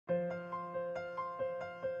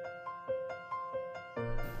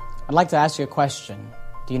I'd like to ask you a question.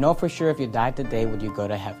 Do you know for sure if you died today, would you go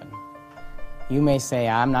to heaven? You may say,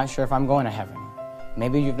 I'm not sure if I'm going to heaven.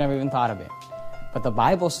 Maybe you've never even thought of it. But the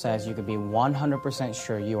Bible says you could be 100%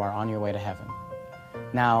 sure you are on your way to heaven.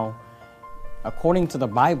 Now, according to the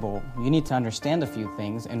Bible, you need to understand a few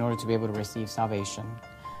things in order to be able to receive salvation.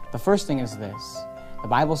 The first thing is this. The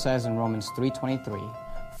Bible says in Romans 3:23,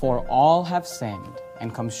 "For all have sinned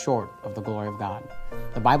and come short of the glory of God."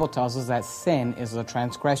 The Bible tells us that sin is a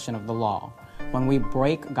transgression of the law. When we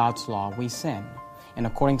break God's law, we sin. And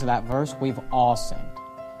according to that verse, we've all sinned.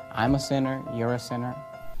 I'm a sinner, you're a sinner.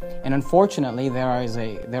 And unfortunately,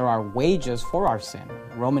 there are wages for our sin.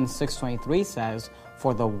 Romans 6:23 says,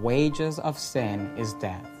 "For the wages of sin is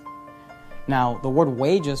death." Now, the word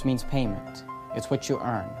wages means payment. It's what you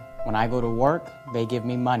earn. When I go to work, they give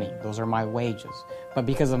me money. Those are my wages. But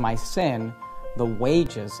because of my sin, the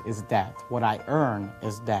wages is death. What I earn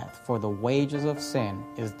is death. For the wages of sin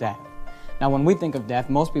is death. Now, when we think of death,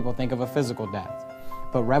 most people think of a physical death.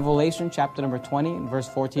 But Revelation chapter number 20, verse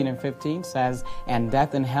 14 and 15 says, "And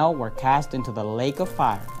death and hell were cast into the lake of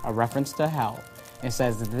fire," a reference to hell. It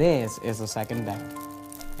says, "This is the second death.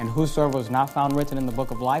 And whosoever was not found written in the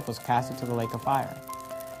book of life was cast into the lake of fire."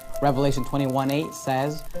 Revelation 21:8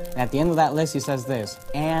 says, at the end of that list, he says this,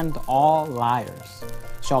 "And all liars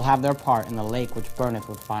shall have their part in the lake which burneth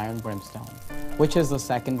with fire and brimstone," which is the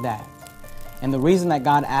second death. And the reason that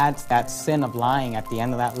God adds that sin of lying at the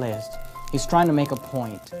end of that list, he's trying to make a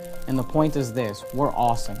point. And the point is this: we're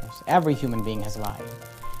all sinners. Every human being has lied.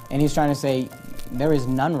 And he's trying to say, there is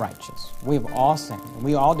none righteous. We've all sinned.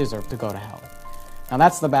 We all deserve to go to hell. Now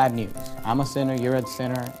that's the bad news. I'm a sinner, you're a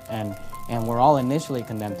sinner, and we're all initially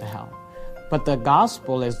condemned to hell. But the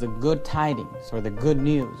gospel is the good tidings, or the good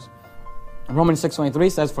news. Romans 6:23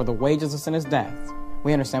 says, "For the wages of sin is death."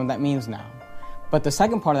 We understand what that means now. But the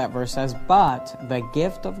second part of that verse says, "But the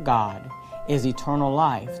gift of God is eternal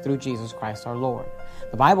life through Jesus Christ our Lord."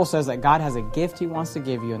 The Bible says that God has a gift he wants to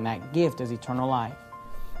give you, and that gift is eternal life.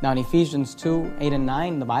 Now in Ephesians 2:8 and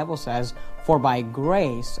 9, the Bible says, "For by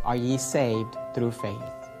grace are ye saved through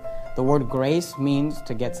faith." The word grace means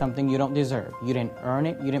to get something you don't deserve. You didn't earn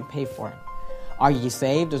it, you didn't pay for it. "Are ye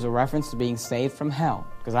saved" is a reference to being saved from hell,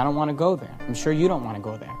 because I don't want to go there. I'm sure you don't want to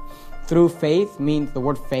go there. Through faith means, the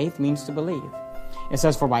word faith means to believe. It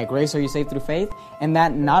says, "For by grace are you saved through faith," and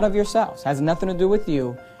that not of yourselves, has nothing to do with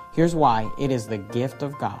you. Here's why: it is the gift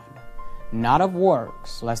of God, not of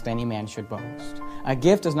works, lest any man should boast. A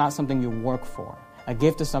gift is not something you work for. A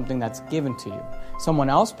gift is something that's given to you. Someone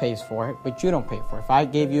else pays for it, but you don't pay for it. If I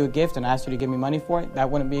gave you a gift and asked you to give me money for it, that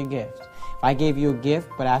wouldn't be a gift. If I gave you a gift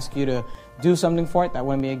but asked you to do something for it, that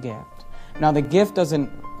wouldn't be a gift. Now, the gift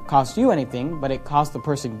doesn't cost you anything, but it costs the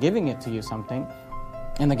person giving it to you something.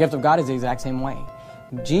 And the gift of God is the exact same way.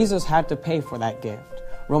 Jesus had to pay for that gift.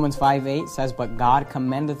 Romans 5:8 says, "But God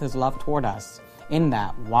commendeth his love toward us, in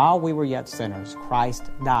that, while we were yet sinners,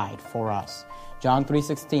 Christ died for us." John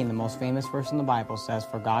 3:16, the most famous verse in the Bible, says,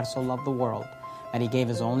 "For God so loved the world, that he gave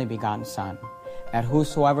his only begotten Son, that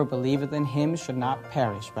whosoever believeth in him should not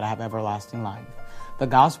perish, but have everlasting life." The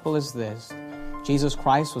gospel is this: Jesus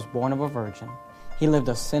Christ was born of a virgin. He lived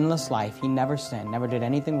a sinless life. He never sinned, never did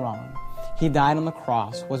anything wrong. He died on the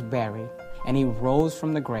cross, was buried, and he rose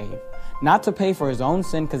from the grave, not to pay for his own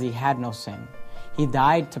sin because he had no sin. He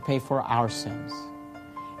died to pay for our sins.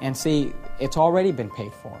 And see, it's already been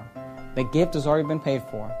paid for. The gift has already been paid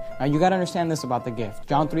for. Now you got to understand this about the gift.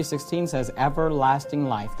 John 3:16 says everlasting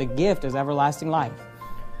life. The gift is everlasting life.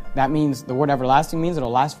 That means, the word everlasting means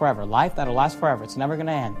it'll last forever. Life that'll last forever. It's never going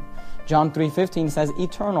to end. John 3:15 says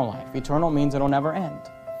eternal life. Eternal means it'll never end.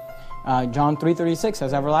 John 3:36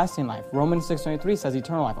 says everlasting life. Romans 6:23 says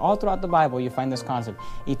eternal life. All throughout the Bible you find this concept.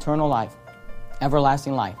 Eternal life.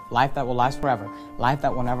 Everlasting life. Life that will last forever. Life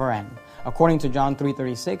that will never end. According to John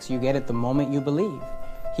 3:36, you get it the moment you believe.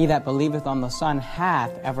 "He that believeth on the Son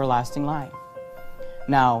hath everlasting life."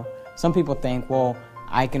 Now, some people think, well,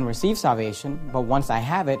 I can receive salvation, but once I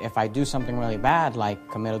have it, if I do something really bad, like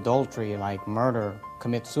commit adultery, like murder,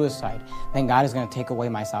 commit suicide, then God is going to take away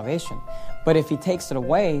my salvation. But if he takes it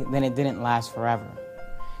away, then it didn't last forever.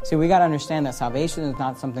 See, we got to understand that salvation is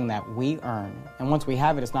not something that we earn. And once we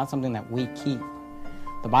have it, it's not something that we keep.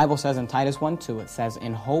 The Bible says in Titus 1:2, it says,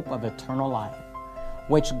 "In hope of eternal life,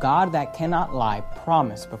 which God that cannot lie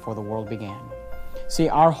promised before the world began." See,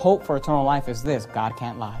 our hope for eternal life is this: God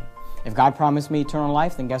can't lie. If God promised me eternal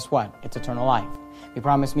life, then guess what? It's eternal life. If he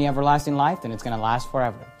promised me everlasting life, then it's going to last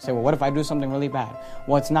forever. You say, well, what if I do something really bad?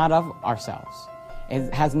 Well, it's not of ourselves.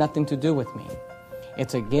 It has nothing to do with me.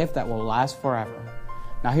 It's a gift that will last forever.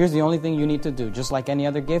 Now, here's the only thing you need to do. Just like any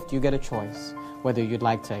other gift, you get a choice, whether you'd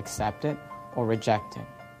like to accept it or reject it.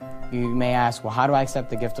 You may ask, well, how do I accept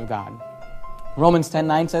the gift of God? Romans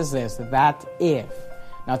 10:9 says this, that if.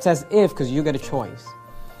 Now it says if because you get a choice.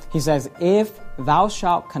 He says, if thou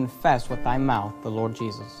shalt confess with thy mouth the Lord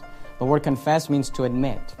Jesus. The word confess means to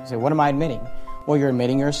admit. You say, what am I admitting? Well, you're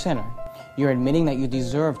admitting you're a sinner. You're admitting that you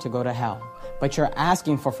deserve to go to hell. But you're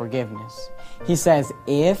asking for forgiveness. He says,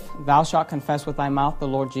 if thou shalt confess with thy mouth the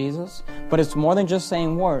Lord Jesus. But it's more than just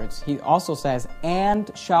saying words. He also says,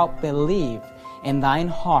 and shalt believe in thine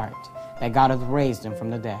heart that God hath raised him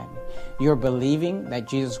from the dead. You're believing that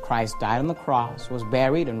Jesus Christ died on the cross, was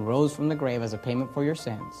buried, and rose from the grave as a payment for your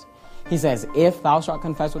sins. He says, if thou shalt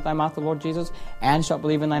confess with thy mouth the Lord Jesus, and shalt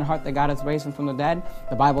believe in thine heart that God hath raised him from the dead,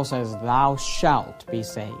 the Bible says, thou shalt be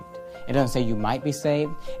saved. It doesn't say you might be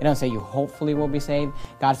saved. It doesn't say you hopefully will be saved.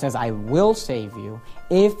 God says, I will save you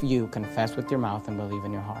if you confess with your mouth and believe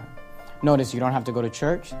in your heart. Notice you don't have to go to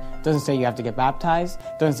church. It doesn't say you have to get baptized.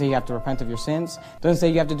 It doesn't say you have to repent of your sins. It doesn't say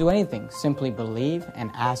you have to do anything. Simply believe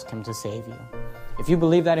and ask him to save you. If you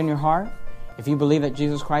believe that in your heart, if you believe that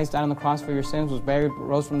Jesus Christ died on the cross for your sins, was buried,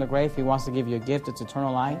 rose from the grave, he wants to give you a gift, it's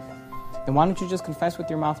eternal life, then why don't you just confess with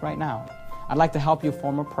your mouth right now? I'd like to help you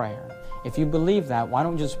form a prayer. If you believe that, why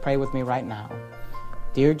don't you just pray with me right now?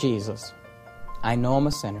 Dear Jesus, I know I'm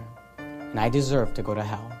a sinner, and I deserve to go to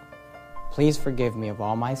hell. Please forgive me of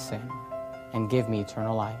all my sin, and give me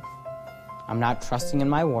eternal life. I'm not trusting in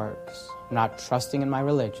my works. I'm not trusting in my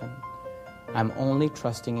religion. I'm only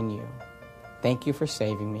trusting in you. Thank you for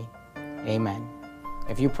saving me. Amen.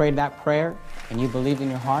 If you prayed that prayer and you believed in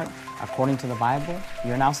your heart, according to the Bible,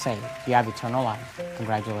 you're now saved. You have eternal life.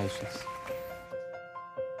 Congratulations.